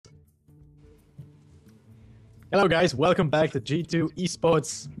Hello guys, welcome back to G2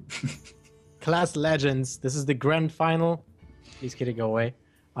 Esports Class Legends. This is the grand final. Please kitty go away.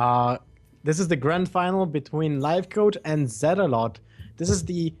 This is the grand final between Lifecoach and Zetalot. This is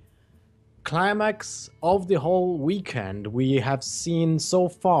the climax of the whole weekend. We have seen so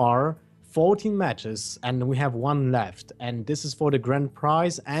far 14 matches and we have one left. And this is for the grand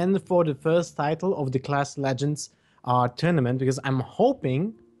prize and for the first title of the Class Legends tournament, because I'm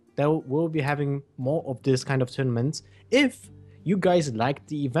hoping that we'll be having more of this kind of tournaments if you guys like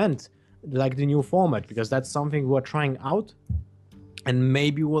the event, like the new format, because that's something we're trying out and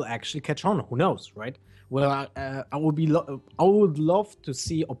maybe we'll actually catch on. Who knows, right? Well, I would love to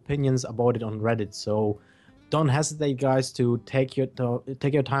see opinions about it on Reddit, so don't hesitate, guys, to take your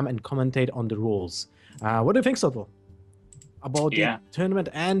time and commentate on the rules. What do you think, Soto, about the tournament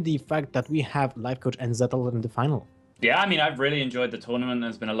and the fact that we have Lifecoach and Zetalot in the final? Yeah, I mean, I've really enjoyed the tournament.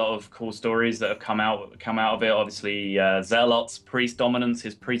 There's been a lot of cool stories that have come out of it. Obviously, Zealot's Priest dominance,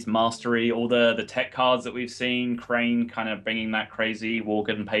 his Priest mastery, all the tech cards that we've seen, Crane kind of bringing that crazy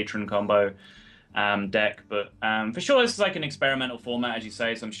Wargod and Patron combo deck. But for sure, this is like an experimental format, as you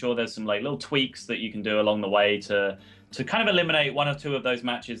say. So I'm sure there's some like little tweaks that you can do along the way to kind of eliminate one or two of those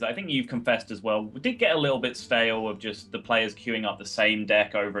matches that I think you've confessed as well. We did get a little bit stale of just the players queuing up the same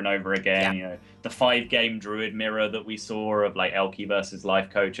deck over and over again. You know, the 5-game Druid mirror that we saw of like Elky versus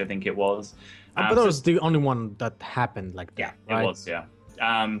Lifecoach, I think it was. But that was the only one that happened like that, right? It was, yeah.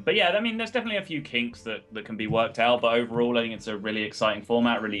 But yeah, I mean, there's definitely a few kinks that can be worked out. But overall, I think it's a really exciting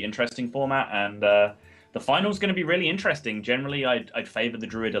format, really interesting format. And the final's going to be really interesting. Generally, I'd favor the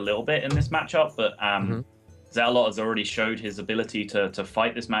Druid a little bit in this matchup, but Zetalot has already showed his ability to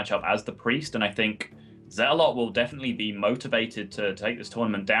fight this matchup as the Priest, and I think Zetalot will definitely be motivated to take this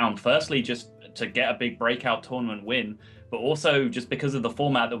tournament down. Firstly, just to get a big breakout tournament win, but also just because of the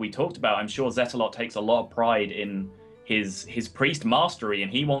format that we talked about, I'm sure Zetalot takes a lot of pride in his Priest mastery, and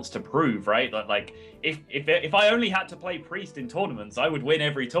he wants to prove, right, that like if I only had to play Priest in tournaments, I would win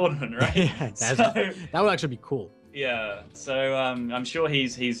every tournament, right? Yeah, that would actually be cool. Yeah, so I'm sure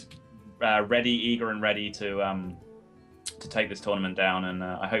he's ready, eager, and ready to take this tournament down, and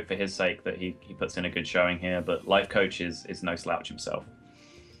I hope for his sake that he puts in a good showing here. But Lifecoach is no slouch himself.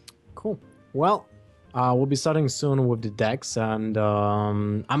 Cool. Well, we'll be starting soon with the decks, and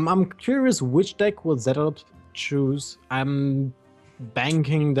I'm curious which deck will Zetalot choose. I'm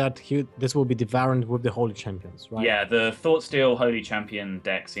banking that this will be the variant with the Holy Champions, right? Yeah, the Thoughtsteel Holy Champion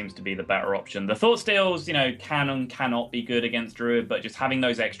deck seems to be the better option. The Thoughtsteels, you know, can and cannot be good against Druid, but just having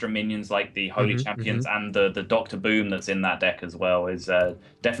those extra minions like the Holy Champions and the Dr. Boom that's in that deck as well is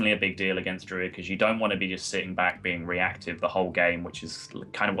definitely a big deal against Druid, because you don't want to be just sitting back being reactive the whole game, which is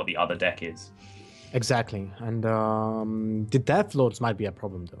kind of what the other deck is. Exactly, and the Death Lords might be a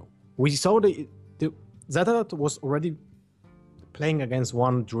problem, though. We saw the Zetalot was already playing against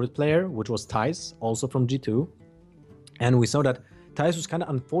one Druid player, which was Thijs, also from G2. And we saw that Thijs was kind of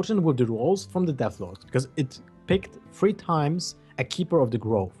unfortunate with the rolls from the Death Lords, because it picked 3 times a Keeper of the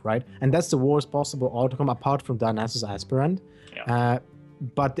Grove, right? And that's the worst possible outcome apart from Dionysus Aspirant. Yeah.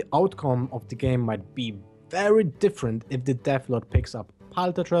 But the outcome of the game might be very different if the Death Lord picks up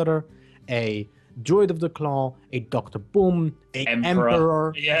Palter Treader, a Druid of the Claw, a Dr. Boom, a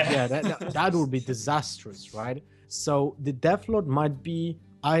Emperor. Yeah, that would be disastrous, right? So the Death Lord might be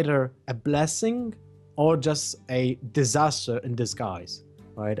either a blessing or just a disaster in disguise,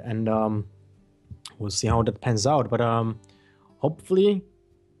 right? And we'll see how that pans out. But hopefully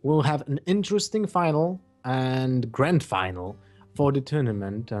we'll have an interesting final and grand final for the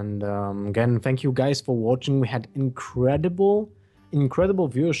tournament. And again, thank you guys for watching. We had incredible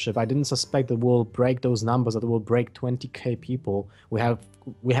viewership. I didn't suspect that we'll break those numbers, that we'll break 20k people. We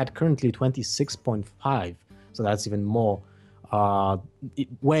had currently 26.5. So that's even more,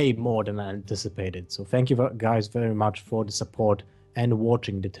 way more than I anticipated. So thank you guys very much for the support and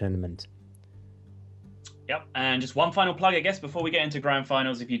watching the tournament. Yep, and just one final plug, I guess, before we get into grand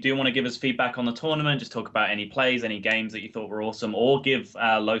finals. If you do want to give us feedback on the tournament, just talk about any plays, any games that you thought were awesome, or give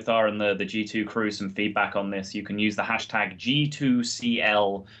Lothar and the G2 crew some feedback on this, you can use the hashtag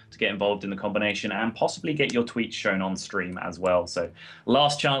G2CL to get involved in the combination and possibly get your tweets shown on stream as well. So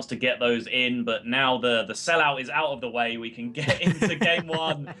last chance to get those in, but now the sellout is out of the way, we can get into game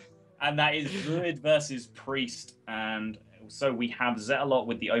 1, and that is Druid versus Priest. And so we have Zetalot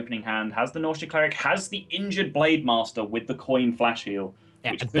with the opening hand, has the Nausea Cleric, has the injured Blade Master with the Coin Flash Heal.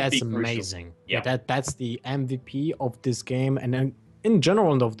 Yeah, that's amazing. Yeah, that's the MVP of this game, and in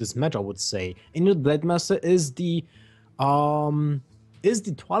general of this match, I would say. Injured Blade Master is the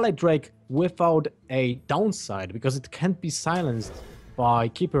Twilight Drake without a downside, because it can't be silenced by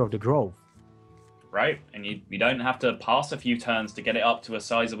Keeper of the Grove. right? And you don't have to pass a few turns to get it up to a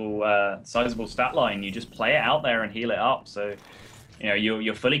sizable stat line. You just play it out there and heal it up. So, you know,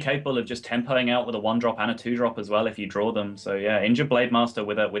 you're fully capable of just tempoing out with a 1-drop and a 2-drop as well if you draw them. So yeah, Injured Blade Master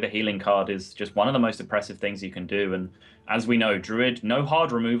with a healing card is just one of the most impressive things you can do. And as we know, Druid, no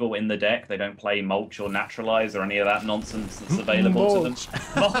hard removal in the deck. They don't play Mulch or Naturalize or any of that nonsense that's available to them.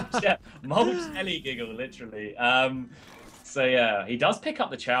 Mulch, yeah, Mulch, Ellie Giggle, literally. So yeah, he does pick up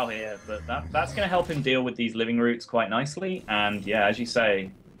the Chow here, but that's going to help him deal with these Living Roots quite nicely. And yeah, as you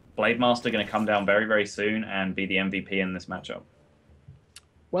say, Blade Master going to come down very, very soon and be the MVP in this matchup.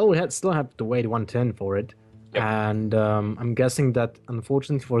 Well, we still have to wait 1 turn for it. Yep. And I'm guessing that,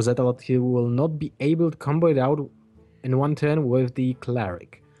 unfortunately for Zetalot, he will not be able to combo it out in 1 turn with the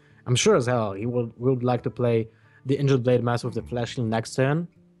Cleric. I'm sure as hell he would like to play the Injured Blade Master with the Flash Heal next turn.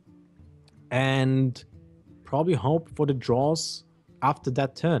 And probably hope for the draws after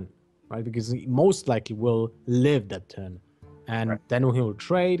that turn, right? Because he most likely will live that turn. And then he will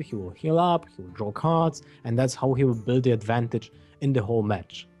trade, he will heal up, he will draw cards, and that's how he will build the advantage in the whole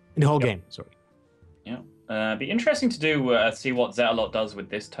match. In the whole game, sorry. Yeah. Be interesting to do see what Zetalot does with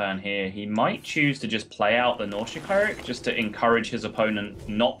this turn here. He might choose to just play out the Nausea Cleric just to encourage his opponent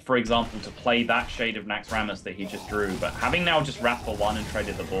not, for example, to play that Shade of Naxxramas that he just drew, but having now just Wrath for 1 and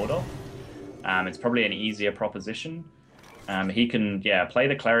traded the board off, it's probably an easier proposition. He can, play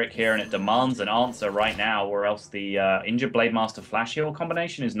the Cleric here, and it demands an answer right now, or else the Injured Blade Master Flash Heal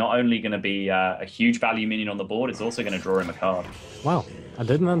combination is not only going to be a huge value minion on the board, it's also going to draw him a card. Wow, I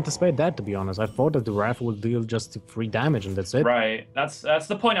didn't anticipate that, to be honest. I thought that the Wrath would deal just 3 damage, and that's it. Right, that's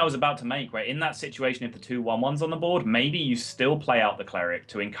the point I was about to make, right? In that situation, if the 2 1/1's on the board, maybe you still play out the Cleric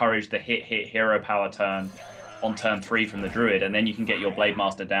to encourage the hit hero power turn on turn 3 from the Druid, and then you can get your Blade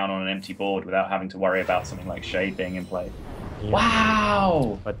Master down on an empty board without having to worry about something like Shade being in play. Yeah.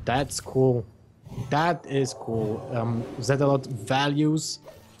 Wow! But that's cool. That is cool. Zetalot values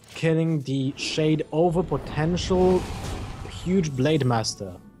killing the Shade over potential huge Blade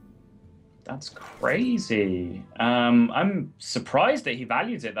Master. That's crazy. I'm surprised that he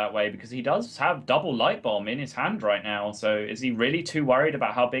values it that way, because he does have double Light Bomb in his hand right now. So is he really too worried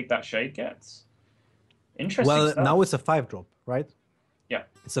about how big that Shade gets? Interesting Well, stuff. now it's a 5-drop, right? Yeah.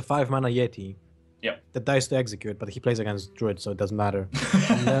 It's a 5-mana Yeti. Yeah. That dies to execute, but he plays against Druid, so it doesn't matter.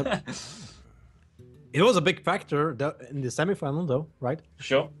 And, it was a big factor in the semifinal, though, right?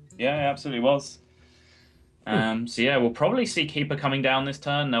 Sure. Yeah, it absolutely was. So yeah, we'll probably see Keeper coming down this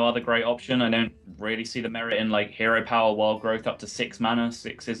turn. No other great option. I don't really see the merit in like Hero Power Wild Growth up to 6 mana.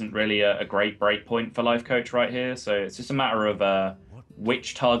 6 isn't really a great breakpoint for Lifecoach right here. So it's just a matter of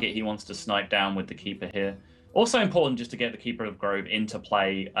which target he wants to snipe down with the Keeper here. Also important just to get the Keeper of Grove into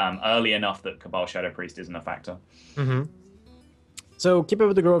play early enough that Cabal Shadow Priest isn't a factor. Mm-hmm. So Keeper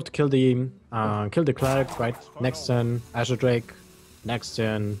of the Grove to kill the Cleric, right? Next turn, Azure Drake. Next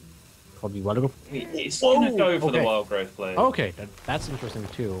turn, probably Wild Growth. It's gonna go for the Wild Growth play. Okay, that's interesting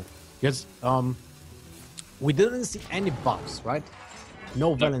too. Because we didn't see any buffs, right?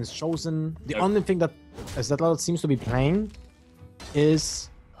 No villains chosen. The only thing that Zetalot seems to be playing is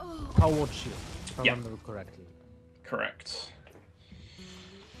Power Shield, if I remember correctly. Correct.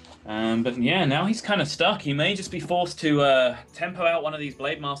 But yeah, now he's kind of stuck. He may just be forced to tempo out one of these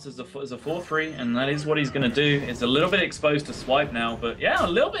Blade Masters as a 4/3, and that is what he's going to do. It's a little bit exposed to swipe now, but yeah, a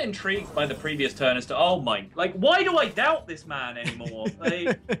little bit intrigued by the previous turn as to, why do I doubt this man anymore?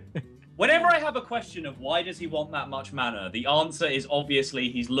 Whenever I have a question of why does he want that much mana, the answer is obviously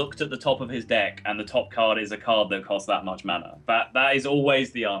he's looked at the top of his deck, and the top card is a card that costs that much mana. That is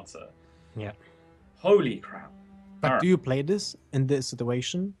always the answer. Yeah. Holy crap. But do you play this in this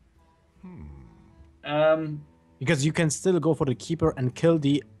situation? Because you can still go for the Keeper and kill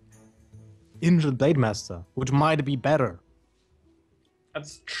the Injured Blade Master, which might be better.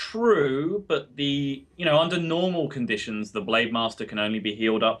 That's true, but under normal conditions, the Blade Master can only be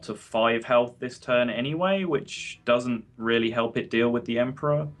healed up to 5 health this turn anyway, which doesn't really help it deal with the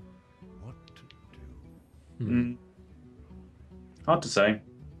Emperor. What to do? Hard to say.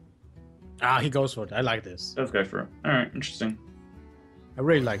 He goes for it. I like this. Does go for it. All right, interesting. I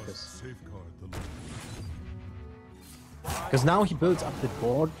really like this. Because now he builds up the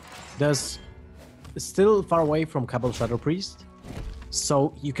board. There's still far away from Cabal Shadow Priest,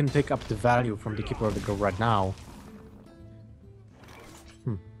 so you can pick up the value from the Keeper of the Grove right now.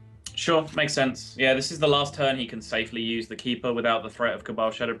 Sure, makes sense. Yeah, this is the last turn he can safely use the Keeper without the threat of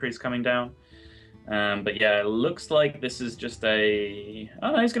Cabal Shadow Priest coming down. But yeah, it looks like this is just a...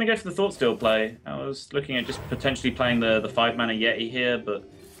 Oh, no, he's going to go for the Thoughtsteel play. I was looking at just potentially playing the 5-mana Yeti here, but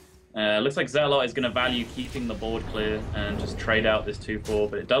Looks like Zetalot is going to value keeping the board clear and just trade out this 2-4,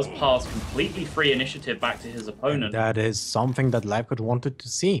 but it does pass completely free initiative back to his opponent. That is something that Lifecoach wanted to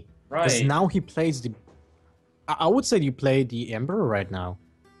see. Right. Because now he plays the... I would say you play the Emperor right now.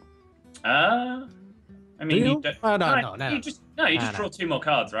 I mean, you just draw 2 more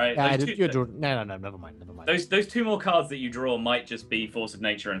cards, right? Yeah, No, never mind. Those 2 more cards that you draw might just be Force of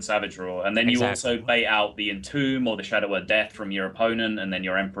Nature and Savage Roar, and then you also bait out the Entomb or the Shadow Word Death from your opponent, and then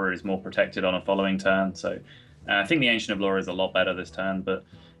your Emperor is more protected on a following turn. So I think the Ancient of Law is a lot better this turn, but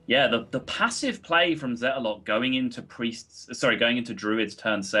yeah, the passive play from Zetalot going into Druids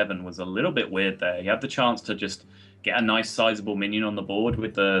turn 7 was a little bit weird there. He had the chance to just get a nice sizable minion on the board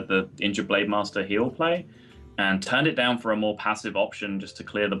with the Injured Blade Master heal play, and turned it down for a more passive option just to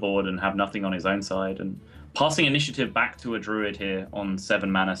clear the board and have nothing on his own side. And passing initiative back to a Druid here on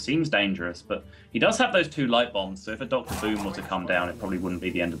 7 mana seems dangerous, but he does have those 2 light bombs, so if a Dr. Boom were to come down, it probably wouldn't be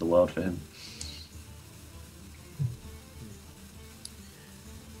the end of the world for him.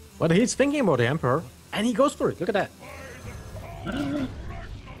 But he's thinking about the Emperor, and he goes for it. Look at that.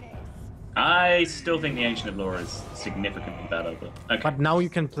 I still think the Ancient of Law is significantly better, but okay. But now you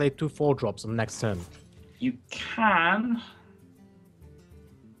can play 2 4-drops on next turn. You can.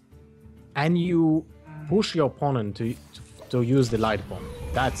 And you push your opponent to use the light bomb.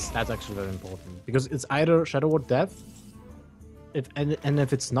 That's actually very important, because it's either Shadow Word Death, if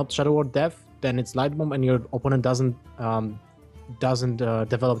it's not Shadow Word Death, then it's light bomb, and your opponent doesn't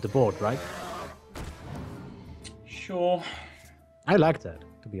develop the board, right? Sure. I like that,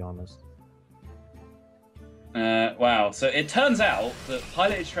 to be honest. Wow, so it turns out that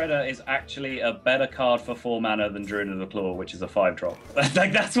Piloted Shredder is actually a better card for 4 mana than Druid of the Claw, which is a 5-drop.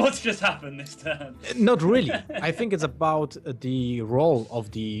 Like, that's what's just happened this turn. Not really. I think it's about the role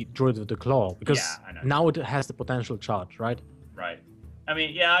of the Druid of the Claw, because now it has the potential charge, right? Right. I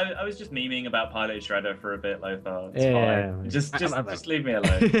mean, yeah, I was just memeing about Piloted Shredder for a bit, Lothar. It's fine. Just leave me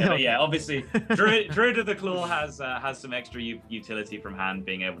alone. But yeah, obviously, Druid of the Claw has some extra utility from hand,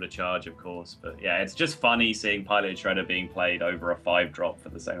 being able to charge, of course. But yeah, it's just funny seeing Piloted Shredder being played over a 5-drop for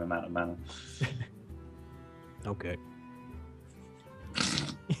the same amount of mana. Okay.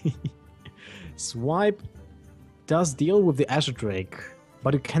 Swipe does deal with the Azure Drake,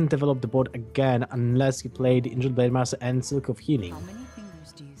 but you can't develop the board again unless you play the Injured Blade Master and Silk of Healing.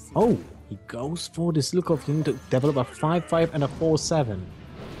 Oh, he goes for the Silk of Healing to develop a 5/5 and a 4/7.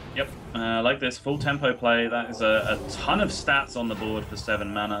 Yep, like this full tempo play. That is a ton of stats on the board for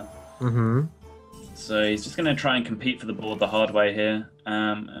 7 mana. Mm-hmm. So he's just going to try and compete for the board the hard way here.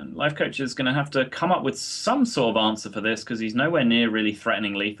 And Lifecoach is going to have to come up with some sort of answer for this, because he's nowhere near really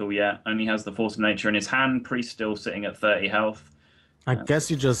threatening lethal yet. Only has the Force of Nature in his hand. Priest still sitting at 30 health. I guess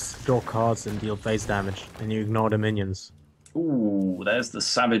you just draw cards and deal face damage, and you ignore the minions. Ooh, there's the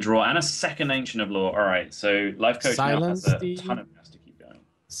Savage Roar and a second Ancient of Law. All right, so Lifecoach now has a ton of gas to keep going.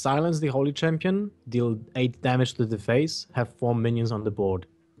 Silence the Holy Champion, deal 8 damage to the face, have 4 minions on the board.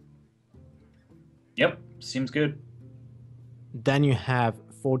 Yep, seems good. Then you have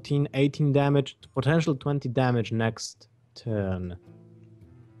 14, 18 damage, potential 20 damage next turn.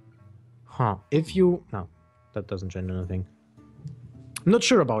 Huh, if you... No, that doesn't change anything. I'm not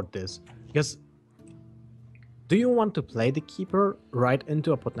sure about this, because do you want to play the Keeper right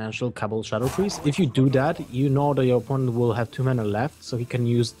into a potential Cabal Shadow Priest? If you do that, you know that your opponent will have 2 mana left, so he can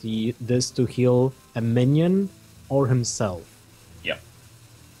use this to heal a minion or himself. Yep.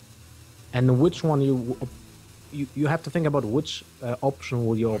 And which one you have to think about which option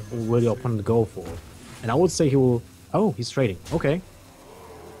will your opponent go for. And I would say he will... Oh, he's trading. Okay.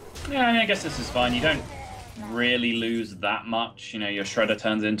 Yeah, I mean, I guess this is fine. You don't really lose that much. You know, your Shredder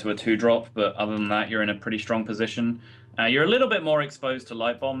turns into a 2-drop, but other than that, you're in a pretty strong position. You're a little bit more exposed to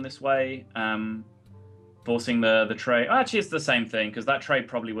Light Bomb this way, forcing the trade. Oh, actually, it's the same thing, because that trade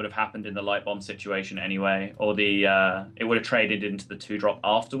probably would have happened in the Light Bomb situation anyway, or it would have traded into the 2-drop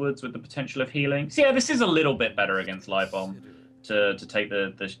afterwards with the potential of healing. So yeah, this is a little bit better against Light Bomb to take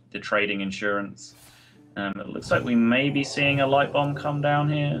the trading insurance. It looks like we may be seeing a Light Bomb come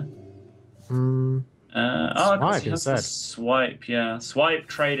down here. Swipe, he has the swipe, yeah. Swipe,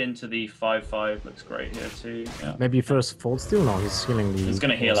 trade into the 5/5 looks great here too. Yeah. Maybe first Fold Steel? No, he's healing the... He's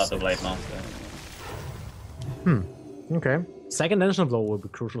going to heal up the Blade Master. Okay. Second Ancient Blow will be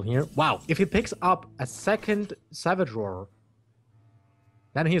crucial here. Wow, if he picks up a second Savage Roar,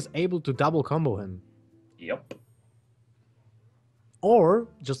 then he is able to double combo him. Yep. Or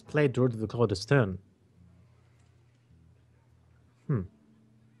just play Druid of the Claw this turn.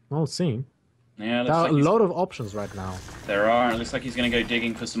 We'll see. Yeah, there are a lot of options right now. There are. It looks like he's going to go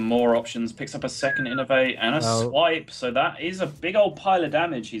digging for some more options. Picks up a second Innovate and a Swipe. So that is a big old pile of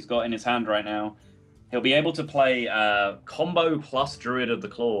damage he's got in his hand right now. He'll be able to play Combo plus Druid of the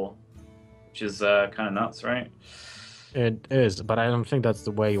Claw, which is kind of nuts, right? It is, but I don't think that's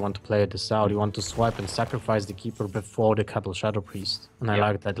the way you want to play this out. You want to swipe and sacrifice the Keeper before the Kettle Shadow Priest. And I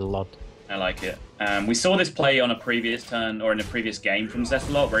like that a lot. I like it. We saw this play on a previous turn, or in a previous game from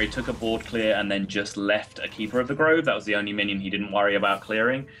Zetalot, where he took a board clear and then just left a Keeper of the Grove. That was the only minion he didn't worry about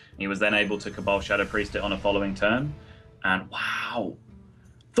clearing. He was then able to Cabal Shadow Priest it on a following turn. And wow!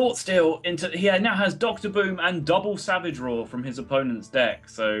 Thought Steal into... He now has Dr. Boom and double Savage Roar from his opponent's deck,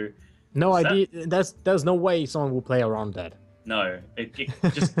 so... No idea. There's no way someone will play around that. No, it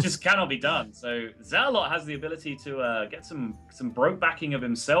just cannot be done. So Zetalot has the ability to get some broke backing of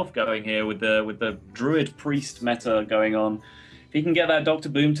himself going here with the Druid Priest meta going on. If he can get that Dr.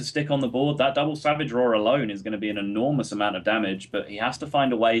 Boom to stick on the board, that double Savage Roar alone is going to be an enormous amount of damage, but he has to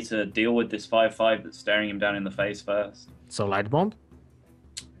find a way to deal with this 5/5 that's staring him down in the face first. So Light Bomb?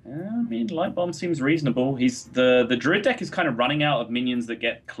 I mean, Light Bomb seems reasonable. The Druid deck is kind of running out of minions that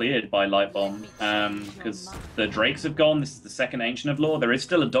get cleared by Light Bomb, because the Drakes have gone. This is the second Ancient of Lore. There is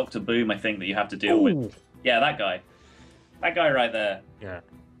still a Dr. Boom, I think, that you have to deal with. Yeah, that guy. That guy right there. Yeah.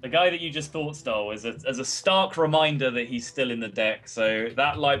 The guy that you just thought stole as a stark reminder that he's still in the deck. So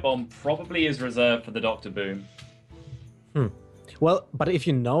that Light Bomb probably is reserved for the Dr. Boom. Well, but if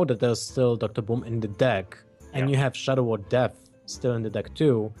you know that there's still Dr. Boom in the deck, and you have Shadow Ward Death still in the deck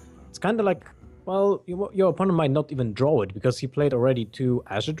too, it's kind of like, well, your opponent might not even draw it because he played already 2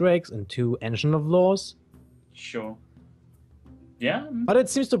 Azure Drakes and 2 Ancient of Laws. Sure. Yeah. But it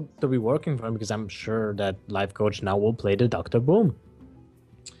seems to be working for him because I'm sure that Lifecoach now will play the Dr. Boom.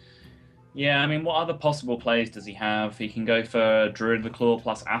 Yeah, I mean, what other possible plays does he have? He can go for Druid of the Claw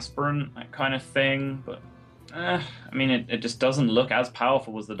plus Aspirant, that kind of thing, but I mean, it just doesn't look as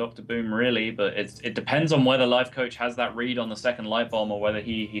powerful as the Dr. Boom, really, but it depends on whether Lifecoach has that read on the second Light Bomb or whether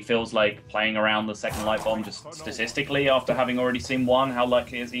he feels like playing around the second Light Bomb just statistically after having already seen one. How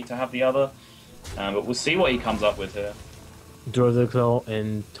likely is he to have the other? But we'll see what he comes up with here. Druid of the Claw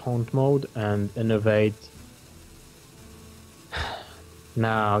in Taunt mode and Innovate.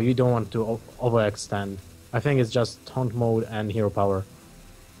 No, you don't want to overextend. I think it's just Taunt mode and Hero Power.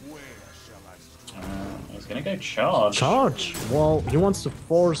 He's going to go Charge. Charge? Well, he wants to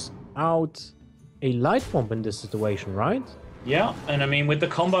force out a Light Bomb in this situation, right? Yeah, and I mean, with the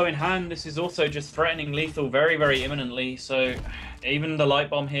combo in hand, this is also just threatening lethal very, very imminently, so even the Light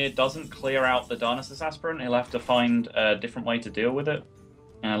Bomb here doesn't clear out the Darnassus Aspirant. He'll have to find a different way to deal with it.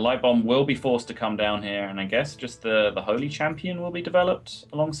 Light Bomb will be forced to come down here, and I guess just the Holy Champion will be developed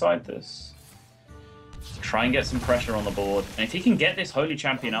alongside this. Try and get some pressure on the board. And if he can get this Holy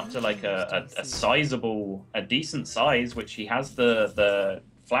Champion up to like a sizable, a decent size, which he has the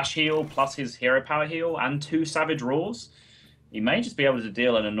Flash Heal plus his Hero Power Heal and 2 Savage Roars, he may just be able to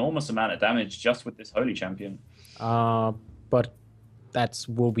deal an enormous amount of damage just with this Holy Champion. But that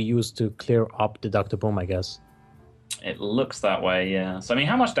will be used to clear up the Dr. Boom, I guess. It looks that way, yeah. So, I mean,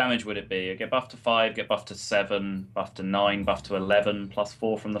 how much damage would it be? Get buffed to 5, get buffed to 7, buffed to 9, buffed to 11, plus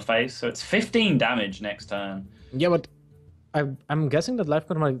 4 from the face. So it's 15 damage next turn. Yeah, but I'm guessing that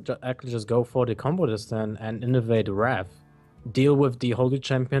Lifecoach might actually just go for the combo this turn and innovate Wrath. Deal with the Holy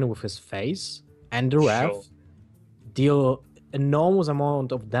Champion with his face and the Wrath. Sure. Deal enormous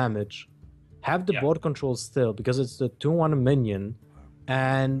amount of damage. Have the board control still, because it's the 2-1 minion.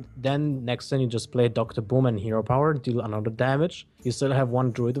 And then next turn you just play Dr. Boom and Hero Power, deal another damage. You still have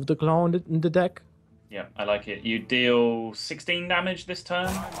 1 Druid of the Claw in the deck. Yeah, I like it. You deal 16 damage this turn.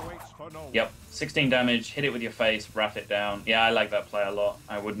 Yep, 16 damage, hit it with your face, wrap it down. Yeah, I like that play a lot.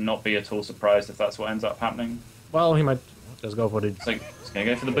 I would not be at all surprised if that's what ends up happening. Well, he might just go for the... So he's going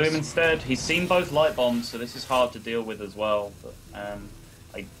to go for the Boom instead. He's seen both Light Bombs, so this is hard to deal with as well. But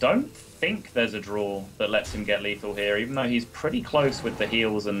I don't think there's a draw that lets him get lethal here, even though he's pretty close with the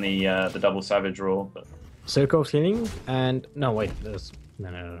heals and the double Savage Roar. But Circle of Healing and... No, wait, there's...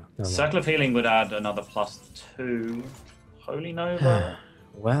 No. Circle of Healing would add another +2. Holy Nova?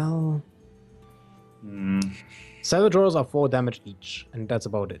 Well... Savage Roars are 4 damage each, and that's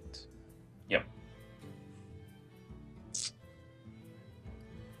about it. Yep.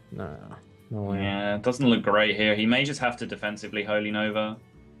 No way. Yeah, it doesn't look great here. He may just have to defensively Holy Nova.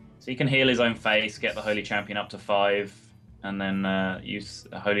 So he can heal his own face, get the Holy Champion up to 5, and then use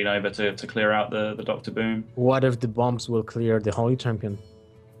Holy Nova to clear out the Dr. Boom. What if the bombs will clear the Holy Champion?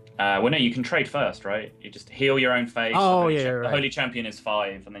 Well, no, you can trade first, right? You just heal your own face. Oh, the yeah, right. The Holy Champion is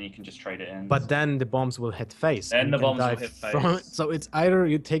 5, and then you can just trade it in. But then the bombs will hit face. Then the bombs will hit face. So it's either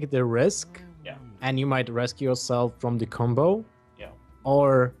you take the risk, and you might rescue yourself from the combo, Yeah.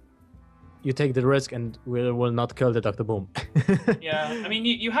 or you take the risk and will not kill the Dr. Boom. Yeah, I mean,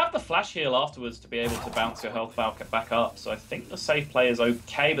 you have the flash heal afterwards to be able to bounce your health back up, so I think the safe play is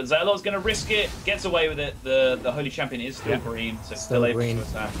okay, but Zetalot's going to risk it, gets away with it. The Holy Champion is still green, so still able to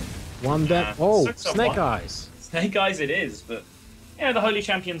attack. One dead. Snake Eyes. Snake Eyes it is, but yeah, the Holy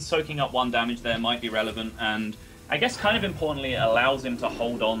Champion soaking up 1 damage there might be relevant, and I guess kind of importantly, it allows him to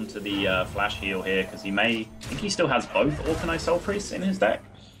hold on to the flash heal here, because I think he still has both Organized Soul Priests in his deck.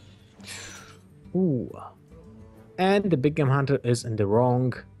 Ooh. And the Big Game Hunter is in the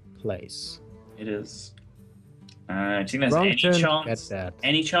wrong place. It is. Do you think there's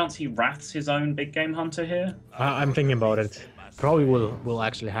any chance he wraths his own Big Game Hunter here? I'm thinking about it. Probably will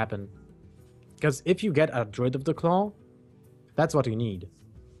actually happen. Because if you get a Druid of the Claw, that's what you need.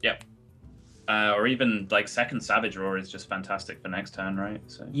 Yep. Or even like second Savage Roar is just fantastic for next turn, right?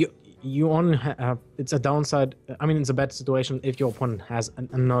 So you only have, it's a downside. I mean, it's a bad situation if your opponent has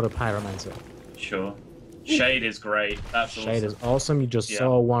another Pyromancer. Sure. Shade is great. That's Shade is awesome. You just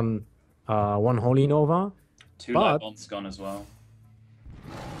saw one Holy Nova. 2 Light Bombs gone as well.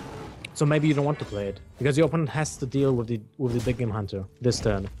 So maybe you don't want to play it because your opponent has to deal with the Big Game Hunter this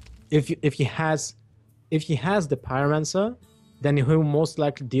turn. If he has the Pyromancer, then he will most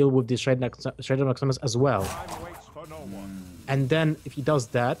likely deal with the Shade Maximus as well. And then if he does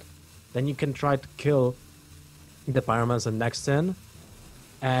that, then you can try to kill the Pyromancer next turn,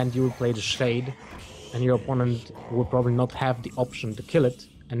 and you will play the Shade, and your opponent will probably not have the option to kill it,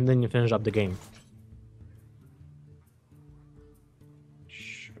 and then you finish up the game.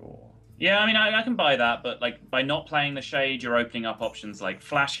 Yeah, I mean, I can buy that, but like by not playing the Shade, you're opening up options like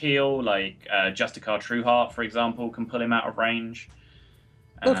Flash Heal, like Justicar Trueheart, for example, can pull him out of range.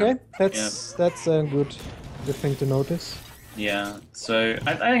 Okay, that's a good thing to notice. Yeah, so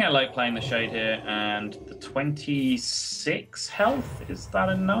I think I like playing the Shade here, and the 26 health, is that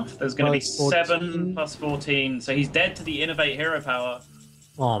enough? There's going to be 7 plus 14, so he's dead to the Innovate Hero Power.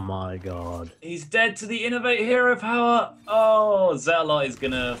 Oh my god. He's dead to the Innovate Hero Power! Oh, Zetalot is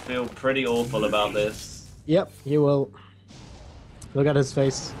going to feel pretty awful about this. Yep, he will. Look at his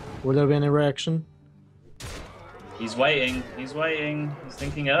face. Will there be any reaction? He's waiting, he's waiting. He's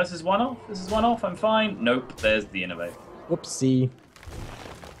thinking, oh, this is one off, I'm fine. Nope, there's the Innovate. Whoopsie.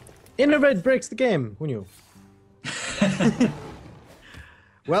 Innovate breaks the game. Who knew?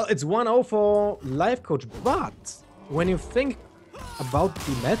 Well, it's 1-0 for Lifecoach, but when you think about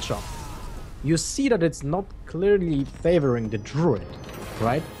the matchup, you see that it's not clearly favoring the Druid,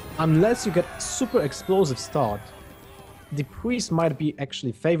 right? Unless you get a super explosive start, the Priest might be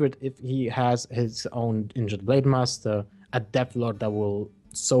actually favored if he has his own Injured Blade Master, a Deathlord that will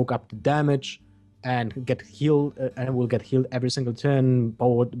soak up the damage and get healed, and will get healed every single turn,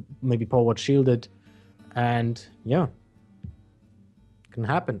 maybe powered shielded, and yeah, can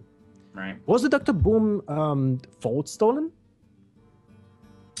happen. Right. Was the Dr. Boom Fold stolen?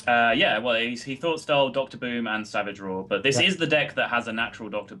 Yeah, well, he thought stole Dr. Boom and Savage Roar, but this is the deck that has a natural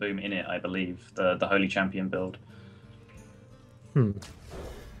Dr. Boom in it, I believe, the Holy Champion build.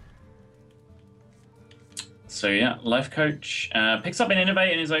 So yeah, Lifecoach picks up an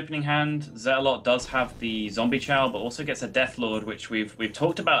Innovate in his opening hand. Zetalot does have the Zombie Chow, but also gets a Deathlord, which we've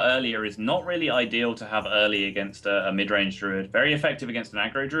talked about earlier is not really ideal to have early against a mid-range Druid. Very effective against an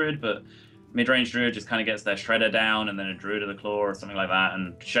aggro Druid, but mid-range Druid just kind of gets their Shredder down, and then a Druid of the Claw or something like that,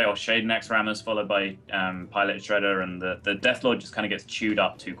 and Shade next Rammers followed by Pilot Shredder, and the Deathlord just kind of gets chewed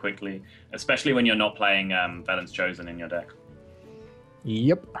up too quickly, especially when you're not playing Velen's Chosen in your deck.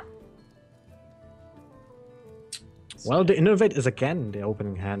 Yep. Well, the Innovate is again the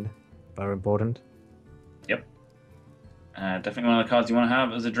opening hand. Very important. Yep. Definitely one of the cards you want to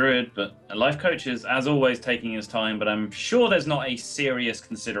have as a Druid, but a Lifecoach is, as always, taking his time, but I'm sure there's not a serious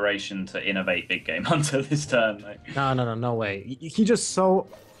consideration to Innovate Big Game Hunter this turn. Like... No way. He just saw...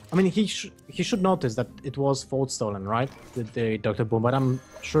 I mean, he should notice that it was Fold stolen, right? The Dr. Boom, but I'm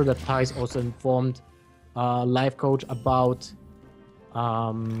sure that Thais also informed Lifecoach about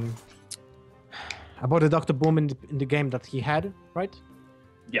the Dr. Boom in the game that he had, right?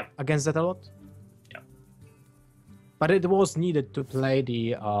 Yeah. Against Zetalot? Yeah. But it was needed to play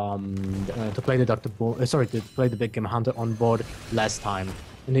the Dr. Boom, to play the Big Game Hunter on board last time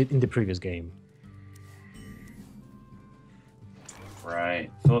in the previous game. Right.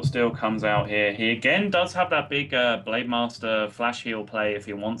 Thoughtsteel comes out here. He again does have that big Blade Master Flash Heal play if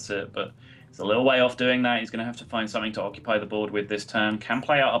he wants it, but he's a little way off doing that. He's going to have to find something to occupy the board with this turn. Can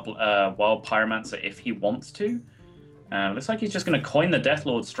play out a Wild Pyromancer if he wants to. Looks like he's just going to coin the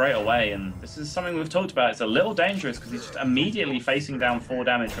Deathlord straight away, and this is something we've talked about. It's a little dangerous because he's just immediately facing down 4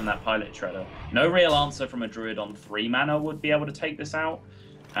 damage from that Pilot Shredder. No real answer from a Druid on 3 mana would be able to take this out.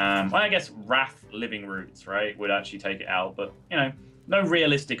 Well, I guess Wrath Living Roots, right, would actually take it out, but, you know, no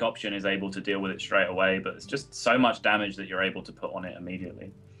realistic option is able to deal with it straight away, but it's just so much damage that you're able to put on it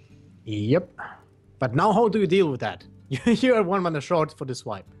immediately. Yep. But now how do you deal with that? You're 1 mana short for the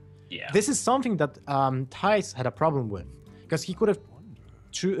swipe. Yeah. This is something that Thijs had a problem with, because he could have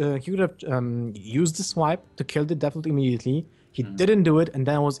used the swipe to kill the Deathlord immediately. He didn't do it, and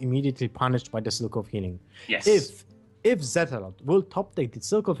then was immediately punished by the Silk of Healing. Yes. If Zetalot will top deck the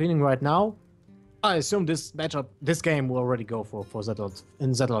Silk of Healing right now, I assume this game will already go for Zetalot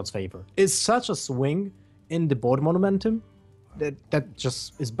in Zetalot's favor. It's such a swing in the board momentum that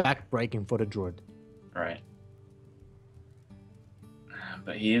just is backbreaking for the Druid. Right.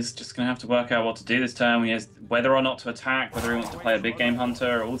 But he is just going to have to work out what to do this turn. He has whether or not to attack, whether he wants to play a big game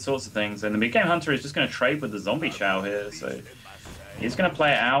hunter, all sorts of things. And the big game hunter is just going to trade with the zombie Shao here. So he's going to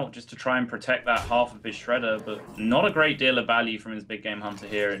play it out just to try and protect that half of his shredder. But not a great deal of value from his big game hunter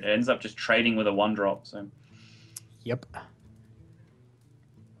here. It ends up just trading with a 1-drop. So Yep.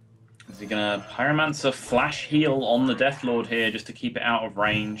 is he going to Pyromancer Flash Heal on the Deathlord here just to keep it out of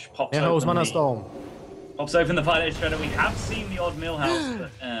range? Pops Hero's Mana Storm. Pops open the Pilot Shredder. We have seen the odd Millhouse,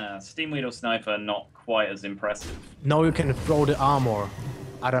 but Steam Weedle Sniper not quite as impressive. Now you can throw the armor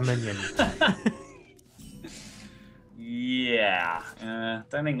at a minion. Yeah,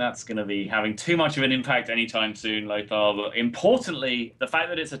 don't think that's going to be having too much of an impact anytime soon, Lothar. But importantly, the fact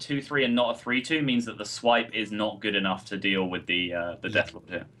that it's a 2-3 and not a 3-2 means that the swipe is not good enough to deal with the Deathlord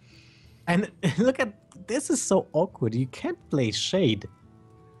here. And look at this, is so awkward. You can't play Shade.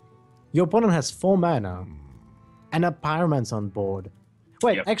 Your opponent has 4 mana and a Pyromancer on board.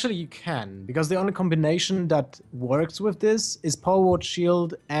 Wait, Yep. actually you can, because the only combination that works with this is Power Word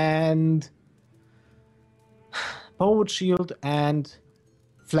Shield and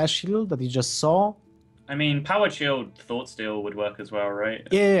Flash Shield that you just saw. I mean, Powered Shield, Thought Steal would work as well, right?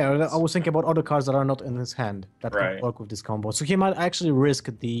 Yeah, I was thinking about other cards that are not in his hand that Right. can work with this combo. So he might actually risk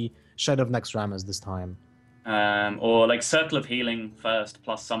the Shadow of Naxxramas this time. Or like Circle of Healing first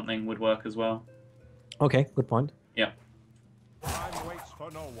plus something would work as well. Okay, good point. Yeah. Time waits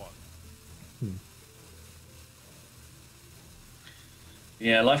for no one.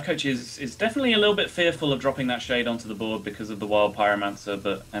 Yeah, Lifecoach is definitely a little bit fearful of dropping that Shade onto the board because of the Wild Pyromancer,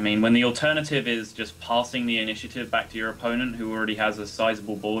 but I mean, when the alternative is just passing the initiative back to your opponent who already has a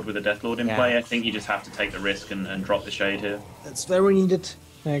sizable board with a Deathlord in play, I think you just have to take the risk and drop the Shade here. That's very needed.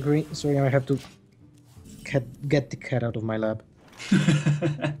 I agree. Sorry, I have to get the cat out of my lab.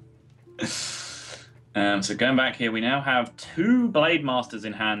 So going back here, we now have 2 Blade Masters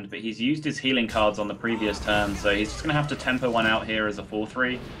in hand, but he's used his healing cards on the previous turn, so he's just going to have to tempo one out here as a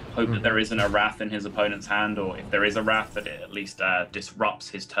 4-3, hope that there isn't a Wrath in his opponent's hand, or if there is a Wrath, that it at least disrupts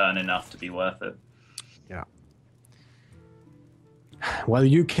his turn enough to be worth it. Yeah. Well,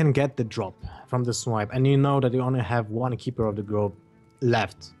 you can get the drop from the swipe, and you know that you only have 1 Keeper of the Grove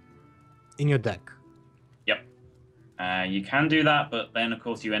left in your deck. Yep. You can do that, but then, of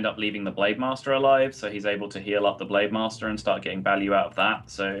course, you end up leaving the Blade Master alive, so he's able to heal up the Blade Master and start getting value out of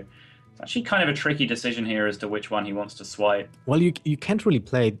that. So it's actually kind of a tricky decision here as to which one he wants to swipe. Well, you can't really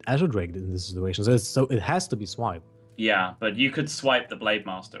play Azure Drake in this situation, so it has to be swipe. Yeah, but you could swipe the Blade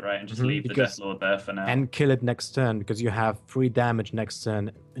Master, right, and just leave the Deathlord there for now. And kill it next turn, because you have 3 damage next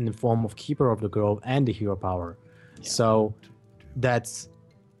turn in the form of Keeper of the Grove and the Hero Power. Yeah. So that's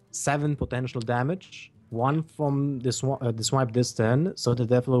 7 potential damage. 1 from the swipe this turn, so the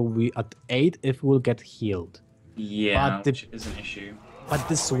Deathlord will be at 8 if it will get healed. Yeah, which is an issue. But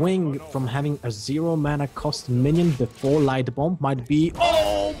the swing from having a 0 mana cost minion before Light Bomb might be...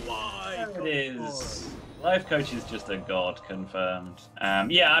 Oh my God. It is. Lifecoach is just a god, confirmed.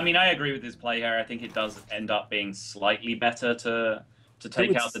 Yeah, I mean, I agree with his play here. I think it does end up being slightly better to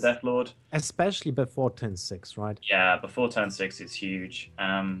take out the Deathlord. Especially before turn 6, right? Yeah, before turn 6 it's huge.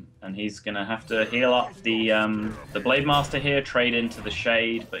 And he's going to have to heal up the Blade Master here, trade into the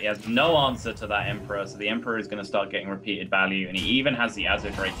Shade, but he has no answer to that Emperor, so the Emperor is going to start getting repeated value, and he even has the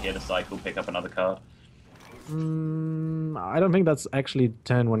Azure Drake here to cycle, pick up another card. I don't think that's actually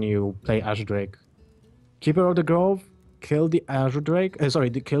turn when you play Azure Drake. Keeper of the Grove, kill the Azure Drake,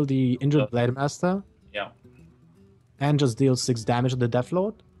 kill the injured Blade Master. Yeah. And just deal 6 damage to the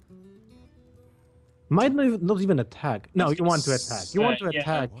Deathlord? Might not even attack. No, you want to attack. You want to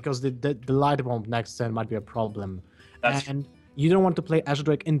attack because the Light Bomb next turn might be a problem. And you don't want to play Azure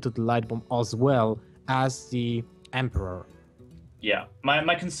Drake into the Light Bomb as well as the Emperor. Yeah,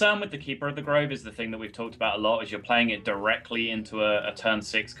 my concern with the Keeper of the Grove is the thing that we've talked about a lot, is you're playing it directly into a turn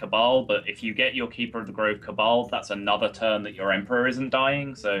 6 Cabal, but if you get your Keeper of the Grove Cabal, that's another turn that your Emperor isn't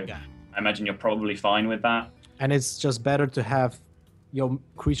dying, so yeah. I imagine you're probably fine with that. And it's just better to have your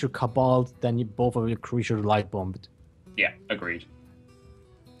creature Cabal than both of your creature Light Bombed. Yeah, agreed.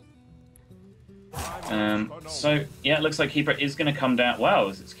 So, yeah, it looks like Keeper is going to come down. Wow,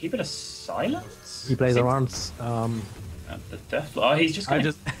 is Keeper to silence? He plays around... the Death... Oh, he's just going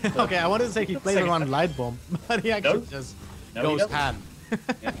to... Okay, I wanted to say he plays around Light Bomb, but he actually just goes ham.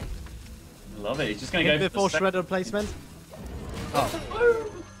 Yeah. I love it. He's just going to go for the Shredder placement. Oh.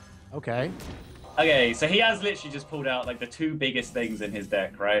 Okay. Okay, so he has literally just pulled out like the two biggest things in his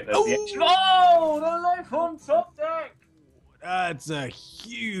deck, right? There's the Life on top deck! That's a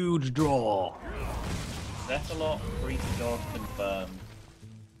huge draw. Zetalot, Priest God confirmed.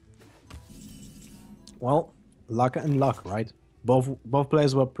 Well, luck and luck, right? Both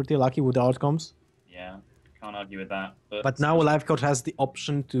players were pretty lucky with the outcomes. Yeah, can't argue with that. But now Lifecoach has the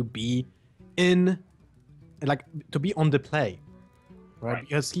option to be on the play, right?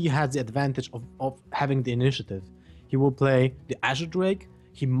 Because he has the advantage of having the initiative. He will play the Azure Drake.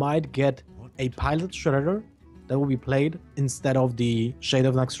 He might get a Pilot Shredder that will be played instead of the Shade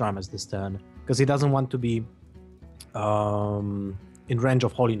of Naxxramas this turn, because he doesn't want to be in range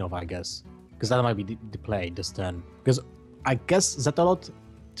of Holy Nova, I guess, because that might be the play this turn. Because I guess Zetalot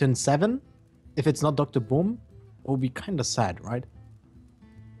turn 7, if it's not Dr. Boom, will be kind of sad, right?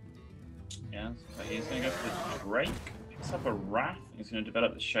 Yeah, so he's going to go for the Drake, picks up a Wrath, he's going to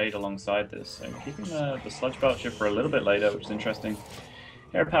develop the Shade alongside this, so keeping the Sludge Belcher for a little bit later, which is interesting.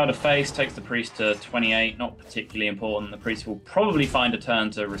 Hero Power to face, takes the Priest to 28, not particularly important. The Priest will probably find a turn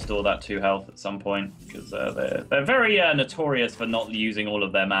to restore that 2 health at some point, because they're very notorious for not using all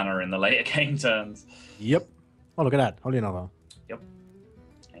of their mana in the later game turns. Yep. Oh, look at that. Holy Nova. Yep.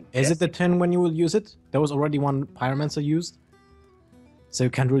 Is it the turn when you will use it? There was already one Pyromancer used, so you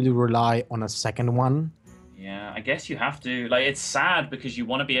can't really rely on a second one. Yeah, I guess you have to. Like, it's sad because you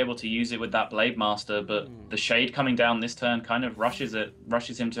want to be able to use it with that Blade Master, but the Shade coming down this turn kind of rushes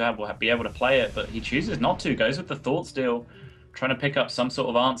him to be able to play it, but he chooses not to. Goes with the Thought Steal, trying to pick up some sort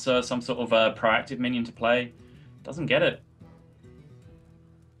of answer, some sort of proactive minion to play. Doesn't get it.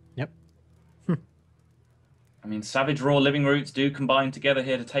 Yep. I mean, Savage Raw, Living Roots do combine together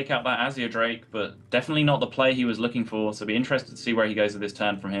here to take out that Azure Drake, but definitely not the play he was looking for, so be interested to see where he goes with this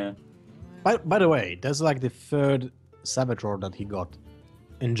turn from here. By the way, that's like the third Savage Roar that he got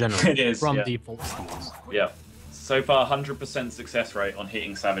in general. It is, from default steals. Yeah. So far, 100% success rate on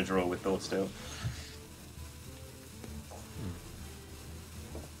hitting Savage Roar with Thought Steal.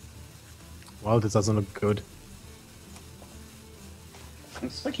 Well, this doesn't look good.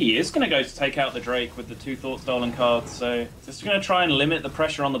 Looks like he is going to go to take out the Drake with the 2 Thought Stolen cards, so just going to try and limit the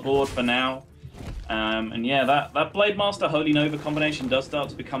pressure on the board for now. And yeah, that Blade Master Holy Nova combination does start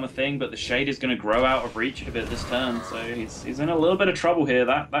to become a thing, but the Shade is going to grow out of reach of it this turn, so he's in a little bit of trouble here.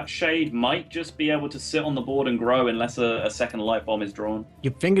 That Shade might just be able to sit on the board and grow unless a second Light Bomb is drawn. You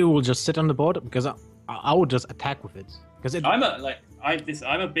think it will just sit on the board? Because I would just attack with it. Because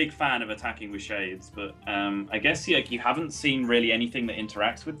I'm a big fan of attacking with Shades, but I guess you haven't seen really anything that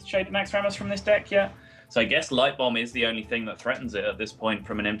interacts with Shade and Naxxramas from this deck yet. So I guess Light Bomb is the only thing that threatens it at this point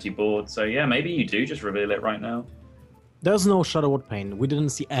from an empty board. So yeah, maybe you do just reveal it right now. There's no Shadowwood Pain. We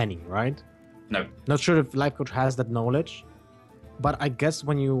didn't see any, right? No. Not sure if Lifecoach has that knowledge. But I guess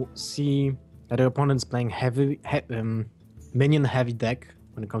when you see that your opponent's playing minion-heavy deck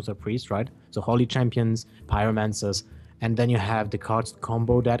when it comes to a Priest, right? So Holy Champions, Pyromancers, and then you have the cards to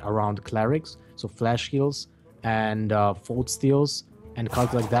combo that around Clerics, so Flash Heals and Fold Steals and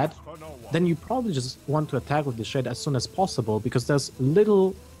cards like that, then you probably just want to attack with the Shade as soon as possible, because there's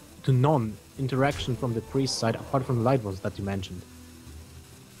little to none interaction from the Priest side apart from the Light Ones that you mentioned.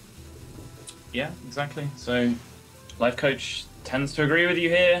 Yeah, exactly. So Lifecoach tends to agree with you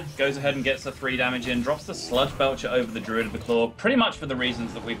here, goes ahead and gets the 3 damage in, drops the Sludge Belcher over the Druid of the Claw, pretty much for the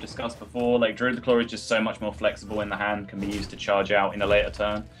reasons that we've discussed before. Like, Druid of the Claw is just so much more flexible in the hand, can be used to charge out in a later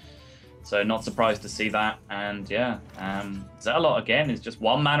turn. So not surprised to see that. And yeah, Zetalot again is just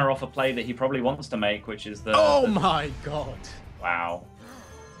 1 mana off a play that he probably wants to make, which is the... Oh my god! Wow.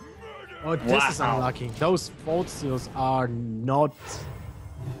 Oh, this is unlucky. Those Fold Steals are not...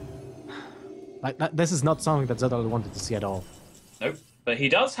 This is not something that Zetalot wanted to see at all. Nope. But he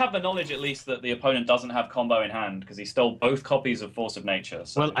does have the knowledge, at least, that the opponent doesn't have combo in hand, because he stole both copies of Force of Nature.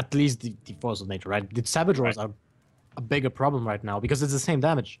 So... Well, at least the Force of Nature, right? The Savage Roars are a bigger problem right now, because it's the same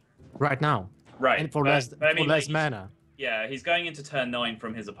damage right now. Right. And for less mana. Yeah, he's going into turn 9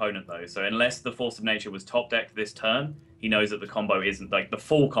 from his opponent, though. So unless the Force of Nature was top decked this turn, he knows that the combo isn't, like, the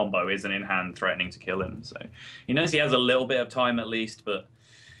full combo isn't in hand threatening to kill him. So he knows he has a little bit of time at least, but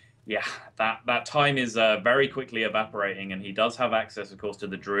yeah, that time is very quickly evaporating, and he does have access, of course, to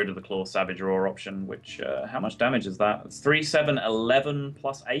the Druid of the Claw Savage Roar option, which, how much damage is that? It's 3, 7, 11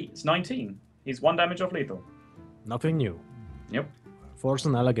 plus 8. It's 19. He's 1 damage off lethal. Nothing new. Yep. Force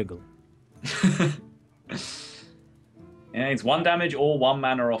and Ella giggle. Yeah, it's 1 damage or 1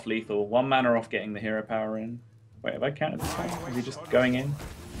 mana off lethal. 1 mana off getting the hero power in. Wait, have I counted this time? Is he just going in?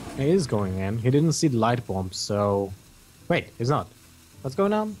 He is going in. He didn't see the light bomb, so... Wait, he's not. What's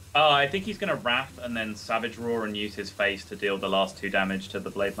going on? Oh, I think he's going to Wrath and then Savage Roar and use his face to deal the last 2 damage to the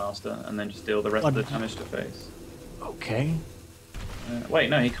Blade Master, and then just deal the rest of the damage to face. Okay. Wait,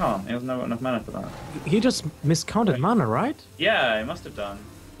 no, he can't. He doesn't have enough mana for that. He just miscounted mana, right? Yeah, he must have done.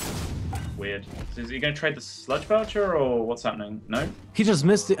 Weird. So is he going to trade the Sludge Voucher, or what's happening? No? He just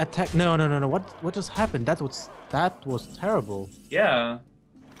missed the attack. No. What just happened? That was terrible. Yeah.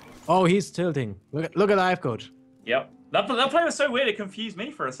 Oh, he's tilting. Look at Lifecoach. Yep. That play was so weird, it confused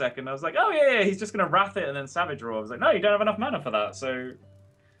me for a second. I was like, oh yeah, he's just going to Wrath it and then Savage Roar. I was like, no, you don't have enough mana for that, so...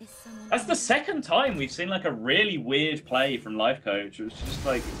 That's the second time we've seen like a really weird play from Lifecoach. It was just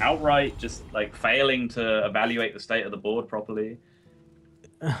like outright just like failing to evaluate the state of the board properly.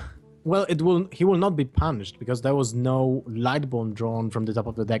 Well, he will not be punished because there was no Lightborn drawn from the top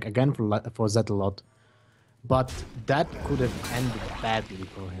of the deck again for Zetalot. But that could have ended badly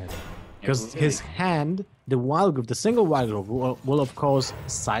for him. Because his hand, the Wild Growth, the single Wild Growth will of course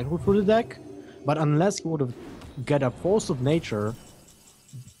cycle through the deck, but unless he would have get a Force of Nature,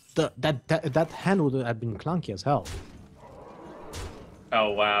 that hand would have been clunky as hell.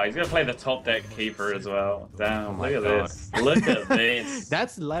 Oh wow, he's gonna play the top deck keeper as well. Damn, look at this. Look at this.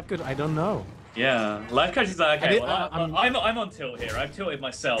 That's the Lifecoach I don't know. Yeah, Lifecoach is like, okay, I'm on tilt here. I've tilted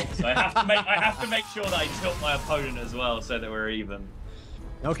myself, so I have to make sure that I tilt my opponent as well, so that we're even.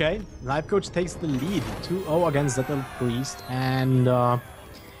 Okay, Lifecoach takes the lead 2-0 against Zetalot Priest, and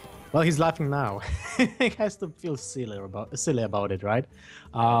well, he's laughing now. He has to feel silly about it, right?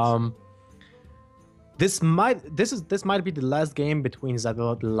 This might be the last game between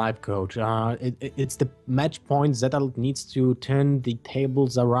Zetalot and Lifecoach. It's the match point. Zetalot needs to turn the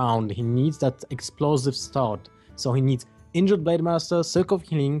tables around. He needs that explosive start. So he needs Injured Blade Master, Circle of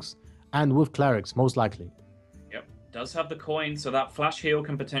Healings, and with Clerics, most likely. Yep, does have the coin, so that Flash Heal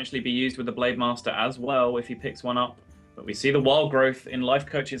can potentially be used with the Blade Master as well if he picks one up. But we see the Wild Growth in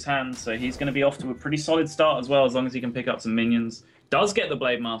Lifecoach's hands, so he's going to be off to a pretty solid start as well, as long as he can pick up some minions. Does get the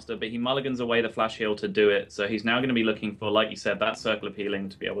Blade Master, but he mulligans away the Flash Heal to do it, so he's now going to be looking for, like you said, that Circle of Healing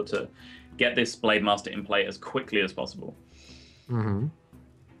to be able to get this Blade Master in play as quickly as possible. Mm-hmm.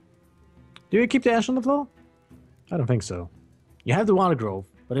 Do you keep the Ash on the floor? I don't think so. You have the Wild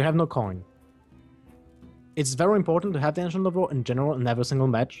Growth, but you have no coin. It's very important to have the Ash on the floor in general in every single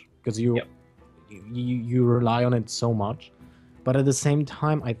match, because you rely on it so much. But at the same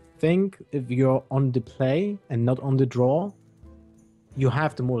time, I think if you're on the play and not on the draw, you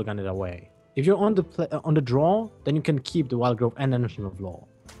have to mulligan it away. If you're on the draw, then you can keep the Wild Growth and Ancient of Law.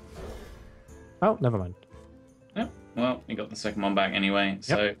 Oh, never mind. Yeah, well, he got the second one back anyway,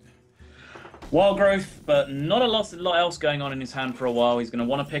 so... Wild Growth, but not a lot else going on in his hand for a while. He's going to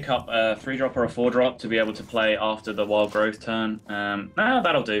want to pick up a 3-drop or a 4-drop to be able to play after the Wild Growth turn.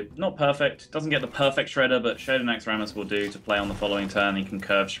 That'll do. Not perfect. Doesn't get the perfect Shredder, but Shredder Naxxramas will do to play on the following turn. He can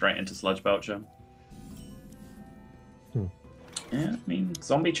curve straight into Sludge Belcher. Yeah, I mean,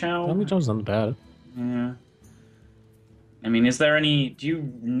 Zombie Chow. Zombie Chow's not bad. Yeah. I mean, is there any... Do you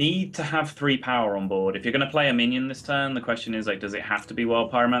need to have 3 power on board? If you're going to play a minion this turn, the question is, like, does it have to be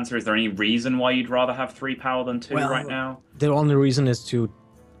Wild Pyromancer? Is there any reason why you'd rather have 3 power than 2 right now? The only reason is to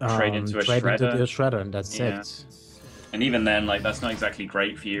trade into a Shredder, and that's it. And even then, like, that's not exactly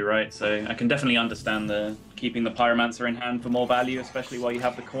great for you, right? So I can definitely understand the keeping the Pyromancer in hand for more value, especially while you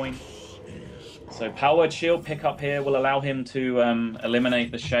have the coin. So Powered Shield pickup here will allow him to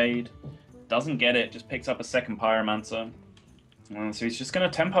eliminate the Shade. Doesn't get it, just picks up a second Pyromancer. So he's just going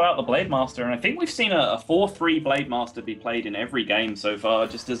to tempo out the Blade Master, and I think we've seen a 4-3 Blade Master be played in every game so far,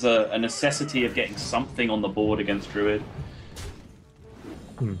 just as a necessity of getting something on the board against Druid.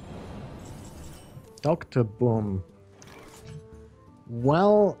 Dr. Boom.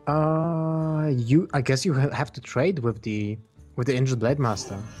 Well, I guess you have to trade with the Injured Blade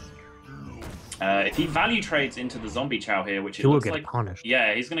Master. If he value trades into the Zombie Chow here, which he will get punished.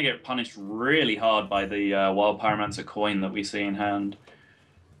 Yeah, he's going to get punished really hard by the Wild Pyromancer coin that we see in hand.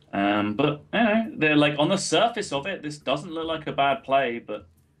 But you know, they're like on the surface of it, this doesn't look like a bad play, but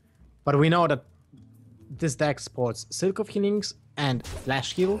we know that this deck sports Silk of Healings and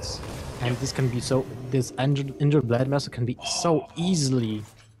Flash Heals, and this can be so. This injured Blade Master can be so easily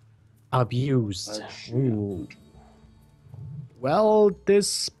abused. Ooh. Well,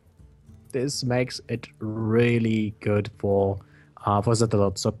 this makes it really good for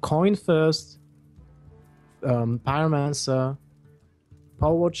Zetalot. So coin first, Pyromancer,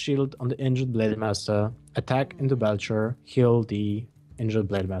 Power Word Shield on the injured Blade Master, attack into Belcher, heal the injured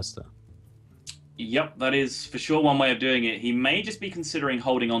Blade Master. Yep, that is for sure one way of doing it. He may just be considering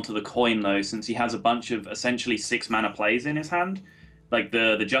holding onto the coin, though, since he has a bunch of essentially 6-mana plays in his hand. Like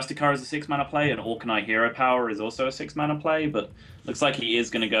the Justicar is a 6-mana play, and Orkanai Hero Power is also a 6-mana play, but looks like he is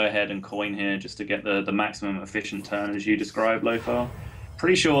going to go ahead and coin here just to get the maximum efficient turn, as you described, Lothar.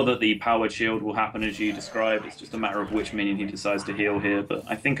 Pretty sure that the Powered Shield will happen as you described. It's just a matter of which minion he decides to heal here, but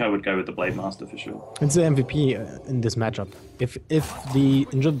I think I would go with the Blade Master for sure. It's the MVP in this matchup. If the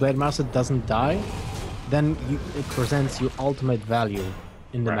injured Blade Master doesn't die, then it presents you ultimate value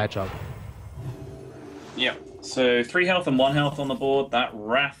in the matchup. Yeah. So 3 health and 1 health on the board. That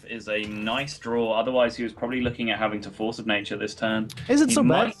Wrath is a nice draw. Otherwise, he was probably looking at having to Force of Nature this turn. Is it so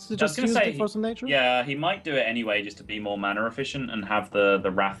bad to just use the Force of Nature? Yeah, he might do it anyway just to be more mana efficient and have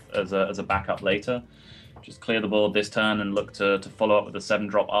the Wrath as a backup later. Just clear the board this turn and look to follow up with a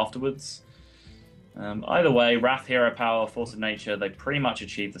 7-drop afterwards. Either way, Wrath, Hero Power, Force of Nature, they pretty much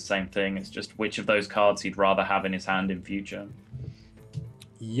achieve the same thing. It's just which of those cards he'd rather have in his hand in future.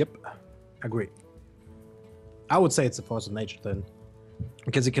 Yep, agree. I would say it's a Force of Nature then,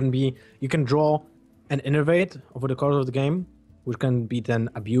 because you can draw and innovate over the course of the game, which can be then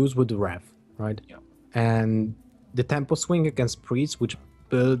abused with the Wrath, right? Yeah. And the tempo swing against Priest, which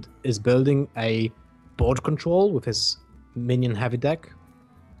is building a board control with his minion heavy deck,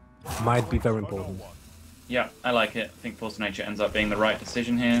 might be very important. Yeah, I like it. I think Force of Nature ends up being the right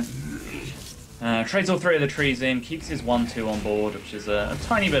decision here. Trades all 3 of the trees in, keeps his 1/2 on board, which is a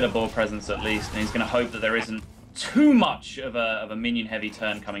tiny bit of board presence at least, and he's going to hope that there isn't too much of a minion-heavy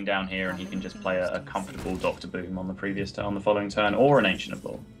turn coming down here, and he can just play a comfortable Dr. Boom on the following turn, or an Ancient of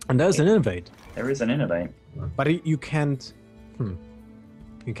Law. And there's an Innovate. There is an Innovate. But you can't...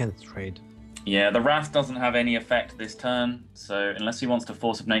 You can't trade. Yeah, the Wrath doesn't have any effect this turn, so unless he wants to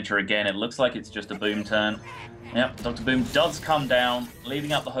Force of Nature again, it looks like it's just a Boom turn. Yep, Dr. Boom does come down,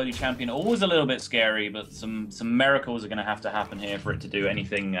 leaving up the Holy Champion. Always a little bit scary, but some miracles are going to have to happen here for it to do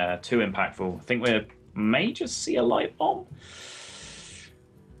anything too impactful. I think we may just see a Light Bomb.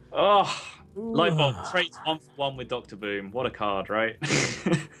 Oh, Light Bomb trades 1-for-1 with Dr. Boom. What a card, right?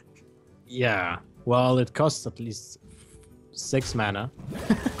 Yeah, well, it costs at least 6 mana.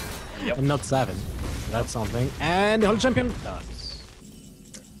 Yep. And not 7. That's something. And the Holy Champion does.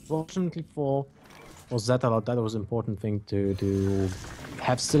 Fortunately for Zetalot, that was an important thing to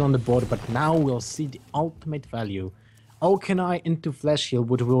have still on the board, but now we'll see the ultimate value. Orkanai into Flash Heal,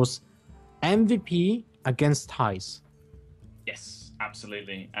 which was MVP against Ties. Yes,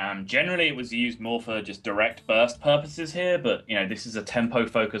 absolutely. Generally, it was used more for just direct burst purposes here, but this is a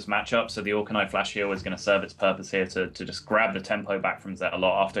tempo-focused matchup, so the Orkanai Flash Heal is going to serve its purpose here to just grab the tempo back from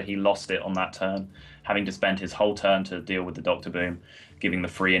Zetalot after he lost it on that turn, having to spend his whole turn to deal with the Dr. Boom, giving the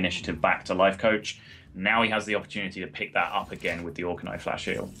free initiative back to Lifecoach. Now he has the opportunity to pick that up again with the Orkanai Flash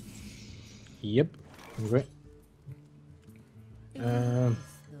Heal. Yep, great.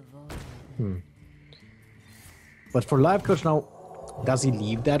 But for Lifecoach now, does he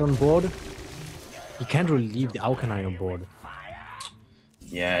leave that on board? He can't really leave the Orkanai on board.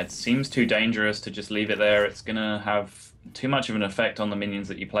 Yeah, it seems too dangerous to just leave it there. It's going to have too much of an effect on the minions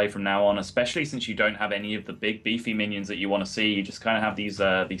that you play from now on, especially since you don't have any of the big beefy minions that you want to see. You just kind of have these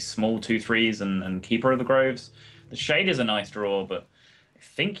small 2/3s and Keeper of the Groves. The Shade is a nice draw, but I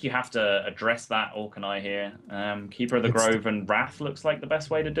think you have to address that Orkanai here. Keeper of the Grove and Wrath looks like the best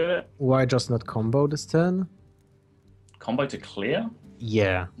way to do it. Why just not combo this turn? Combo to clear?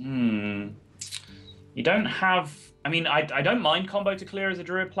 Yeah. You don't have... I mean, I don't mind combo to clear as a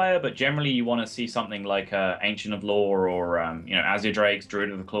Druid player, but generally you want to see something like Ancient of Lore or, Azure Drakes, Druid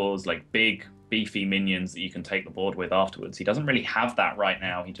of the Claws, like big, beefy minions that you can take the board with afterwards. He doesn't really have that right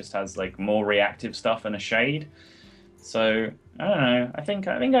now. He just has, like, more reactive stuff and a Shade. So, I don't know. I think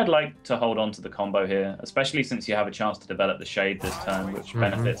I'd like to hold on to the combo here, especially since you have a chance to develop the Shade this turn, which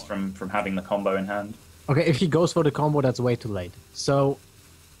benefits from having the combo in hand. Okay, if he goes for the combo, that's way too late. So...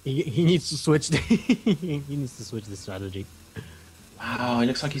 He needs to switch. He needs to switch the strategy. Wow, it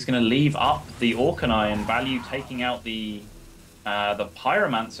looks like he's going to leave up the Orkanai and value taking out the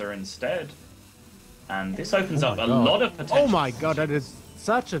Pyromancer instead. And this opens up a lot of potential. Oh my god, that is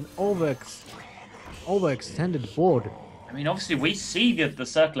such an overextended board. I mean, obviously, we see the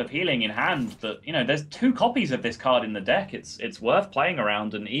Circle of Healing in hand. That, you know, there's 2 copies of this card in the deck. It's worth playing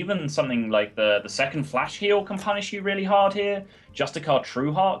around, and even something like the second Flash Heal can punish you really hard here. Justicar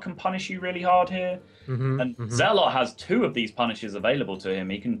True Heart can punish you really hard here. And Zetalot has 2 of these punishes available to him.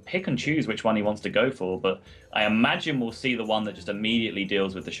 He can pick and choose which one he wants to go for, but I imagine we'll see the one that just immediately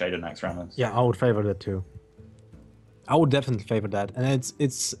deals with the Shadownax Rammers. Yeah, I would favor that too. I would definitely favor that. And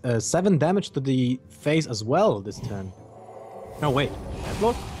it's 7 damage to the face as well this turn. No, wait.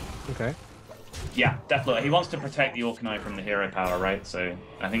 Deathlock? Okay. Yeah, Deathlock. He wants to protect the Orkanai from the hero power, right? So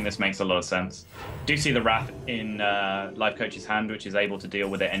I think this makes a lot of sense. Do see the Wrath in Lifecoach's hand, which is able to deal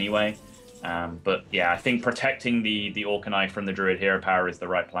with it anyway. But yeah, I think protecting the Orkanai from the Druid hero power is the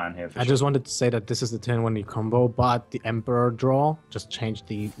right plan here. I just wanted to say that this is the turn when you combo, but the Emperor draw just changed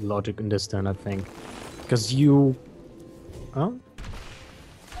the logic in this turn, I think. Because you... Oh?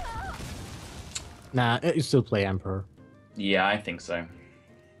 Nah, you still play Emperor. Yeah, I think so.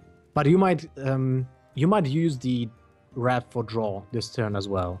 But you might use the Wrath for draw this turn as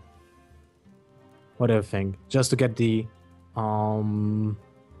well. What do you think? Just to get the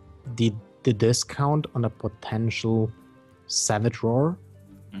discount on a potential Savage Roar.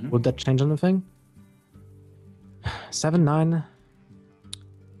 Would that change anything? 7-9.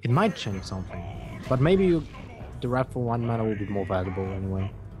 It might change something, but maybe the Wrath for 1 mana will be more valuable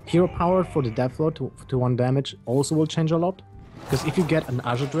anyway. Hero power for the Deathlock to 1 damage also will change a lot. Because if you get an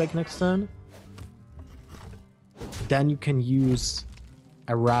Azure Drake next turn, then you can use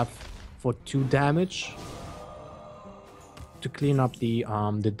a Wrath for 2 damage to clean up the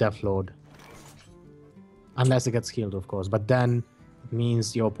Deathload. Unless it gets healed, of course. But then it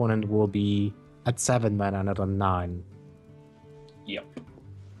means your opponent will be at 7 mana, not on 9. Yep.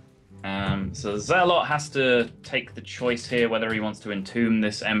 So Zetalot has to take the choice here whether he wants to entomb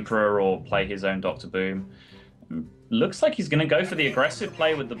this Emperor or play his own Dr. Boom. Looks like he's going to go for the aggressive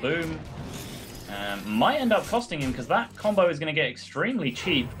play with the Boom. Might end up costing him because that combo is going to get extremely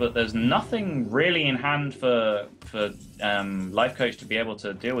cheap, but there's nothing really in hand for Lifecoach to be able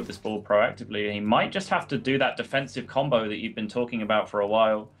to deal with this ball proactively. He might just have to do that defensive combo that you've been talking about for a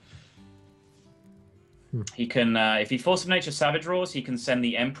while. He can, if he Force of Nature Savage Roars, he can send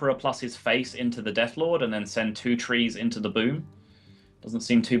the Emperor plus his face into the Deathlord and then send 2 trees into the Boom. Doesn't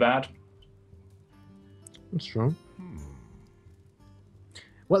seem too bad. That's true.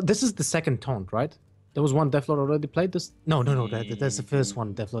 Well, this is the second taunt, right? There was one Deathlord already played this? No, that's the first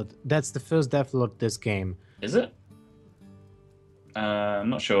one, Deathlord. That's the first Deathlord this game. Is it? I'm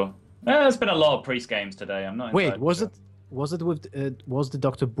not sure. There's been a lot of priest games today. I'm not. Wait, was sure. was the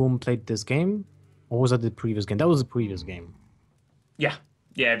Dr. Boom played this game? Or was that the previous game? That was the previous game. Yeah.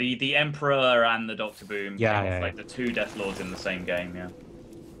 Yeah, the Emperor and the Dr. Boom. Yeah. Like the 2 Deathlords in the same game, yeah.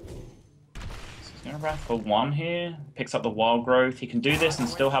 So he's going to Wrath for 1 here. Picks up the Wild Growth. He can do this and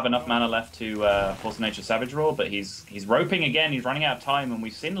still have enough mana left to Force of Nature Savage Roar, but he's roping again. He's running out of time, and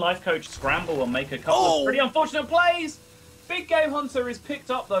we've seen Lifecoach scramble and make a couple of pretty unfortunate plays. Big Game Hunter is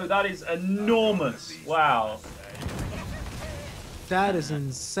picked up, though. That is enormous. Wow. That is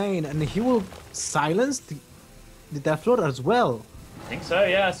insane, and he will silence the Deathlord as well. I think so,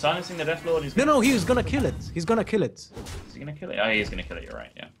 yeah. Silencing the Deathlord is... No, he's gonna kill it. He's gonna kill it. Is he gonna kill it? Oh, he's gonna kill it, you're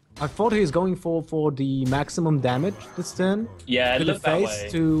right, yeah. I thought he was going for the maximum damage this turn. Yeah, to it the looked that face way.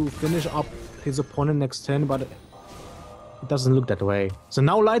 to finish up his opponent next turn, but it doesn't look that way. So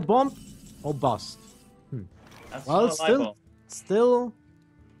now Light Bomb or bust. That's Well, not a light bomb.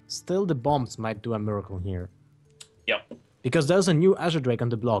 still the bombs might do a miracle here. Yep. Because there's a new Azure Drake on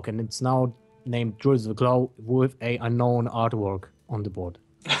the block, and it's now named Druids of the Claw with a unknown artwork on the board.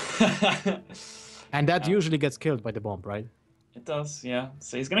 And that usually gets killed by the bomb, right? It does, yeah.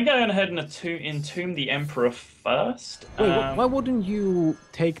 So he's going to go ahead and entomb the Emperor first. Wait, why wouldn't you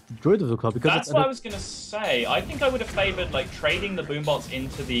take the Druid of the Claw? Because That's what I was going to say. I think I would have favored like trading the Boombots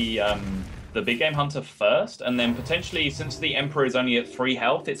into the Big Game Hunter first, and then potentially, since the Emperor is only at 3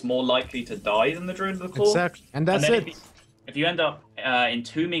 health, it's more likely to die than the Druid of the Claw. Exactly, and that's it. If you end up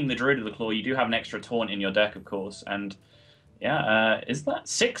entombing the Druid of the Claw, you do have an extra taunt in your deck, of course. And yeah, is that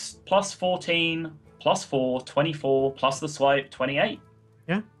 6 plus 14 plus 4, 24 plus the swipe, 28?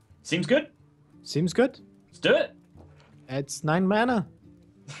 Yeah. Seems good. Seems good. Let's do it. It's 9 mana.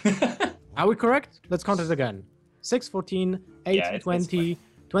 Are we correct? Let's count it again. 6, 14, 8, Yeah, 20,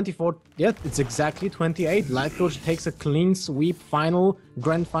 24. Yeah, it's exactly 28. Lifecoach takes a clean sweep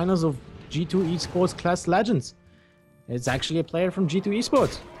grand finals of G2 Esports Class Legends. It's actually a player from G2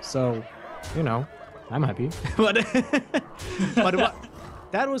 Esports. So, you know, I'm happy. but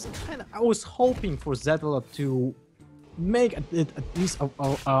that was kind of... I was hoping for Zetalot to make at least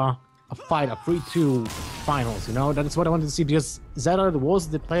a a fight, a 3-2 finals. You know, that's what I wanted to see, because Zetalot was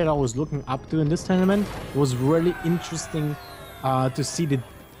the player I was looking up to in this tournament. It was really interesting to see the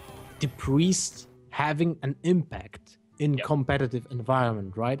Priest having an impact in competitive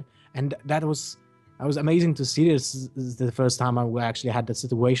environment, right? And that was amazing to see. This is the first time I actually had that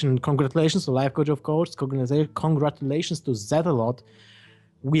situation. Congratulations to Lifecoach, of course. Congratulations to Zetalot.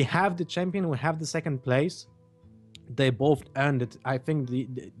 We have the champion, we have the second place. They both earned it. I think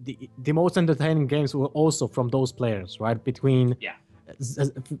the most entertaining games were also from those players, right? Between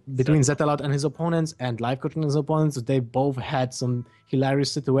Zetalot and his opponents and Lifecoach and his opponents, they both had some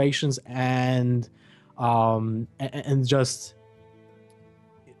hilarious situations and just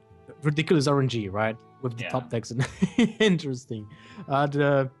ridiculous RNG, right? With the top decks. And interesting.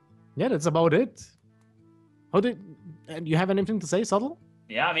 That's about it. Do you have anything to say, Subtle?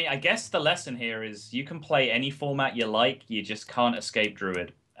 Yeah, I mean, I guess the lesson here is you can play any format you like, you just can't escape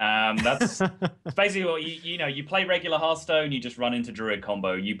Druid. That's basically what you play regular Hearthstone, you just run into Druid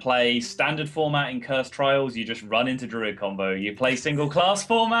combo. You play standard format in Cursed Trials, you just run into Druid combo. You play single class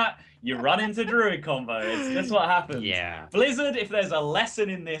format, you run into Druid combo. It's just what happens. Yeah. Blizzard, if there's a lesson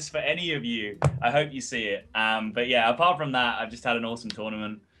in this for any of you, I hope you see it. But yeah, apart from that, I've just had an awesome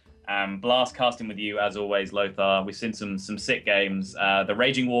tournament. Blast casting with you as always, Lothar. We've seen some sick games. The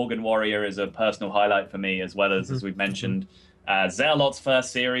Raging Worgen Warrior is a personal highlight for me, as well as we've mentioned. Zetalot's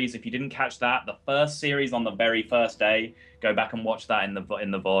first series. If you didn't catch that, the first series on the very first day, go back and watch that in the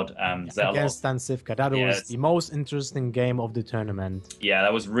VOD. Zetalot against Stan Sivka. That was the most interesting game of the tournament. Yeah,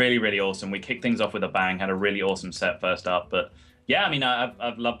 that was really, really awesome. We kicked things off with a bang. Had a really awesome set first up, but. Yeah, I mean,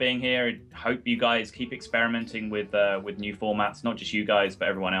 I've loved being here. I hope you guys keep experimenting with new formats, not just you guys, but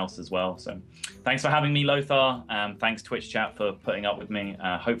everyone else as well. So thanks for having me, Lothar. Thanks, Twitch chat, for putting up with me.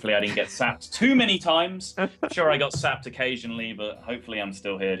 Hopefully I didn't get sapped too many times. I'm sure I got sapped occasionally, but hopefully I'm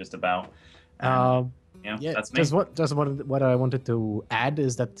still here just about. That's me. Just what I wanted to add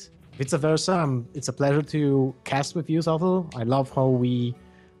is that vice versa, it's a pleasure to cast with you, Subtle. I love how we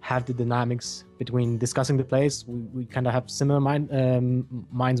have the dynamics between discussing the plays. We kind of have similar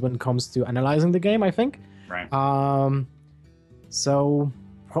minds when it comes to analyzing the game, I think. Right. So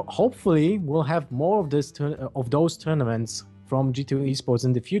hopefully we'll have more of those tournaments from G2 Esports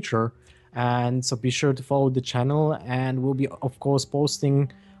in the future. And so be sure to follow the channel, and we'll be, of course,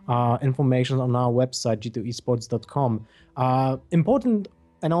 posting information on our website, g2esports.com. Important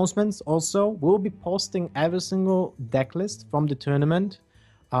announcements also, we'll be posting every single deck list from the tournament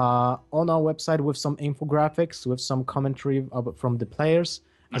on our website with some infographics, with some commentary from the players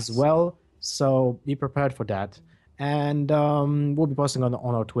as well. So be prepared for that. And we'll be posting on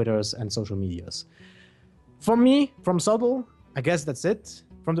our Twitters and social medias. From me, from Subtle, I guess that's it.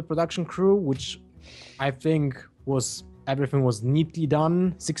 From the production crew, which I think everything was neatly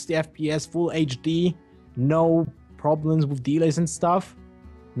done. 60 FPS, full HD, no problems with delays and stuff.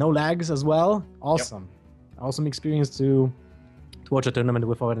 No lags as well. Awesome. Yep. Awesome experience to watch a tournament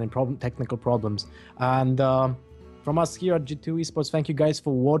without any technical problems. And from us here at G2 Esports, thank you guys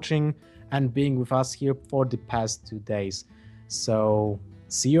for watching and being with us here for the past 2 days. So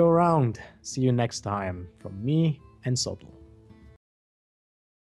see you around. See you next time from me and Subtle.